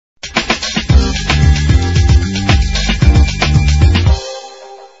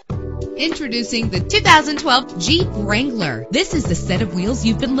Introducing the 2012 Jeep Wrangler. This is the set of wheels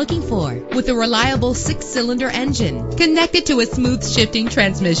you've been looking for, with a reliable 6-cylinder engine connected to a smooth shifting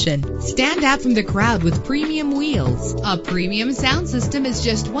transmission. Stand out from the crowd with premium wheels. A premium sound system is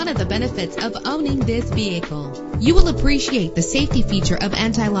just one of the benefits of owning this vehicle. You will appreciate the safety feature of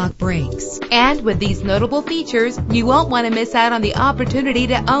anti-lock brakes. And with these notable features, you won't want to miss out on the opportunity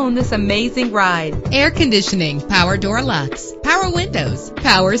to own this amazing ride. Air conditioning, power door locks, power windows,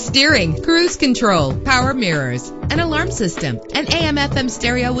 power steering, cruise control, power mirrors, an alarm system, an AM/FM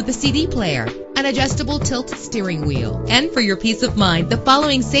stereo with a CD player, an adjustable tilt steering wheel. And for your peace of mind, the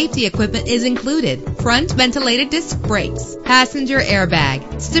following safety equipment is included: front ventilated disc brakes, passenger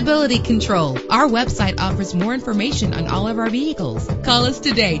airbag, stability control. Our website offers more information on all of our vehicles. Call us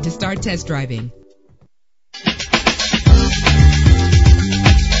today to start test driving.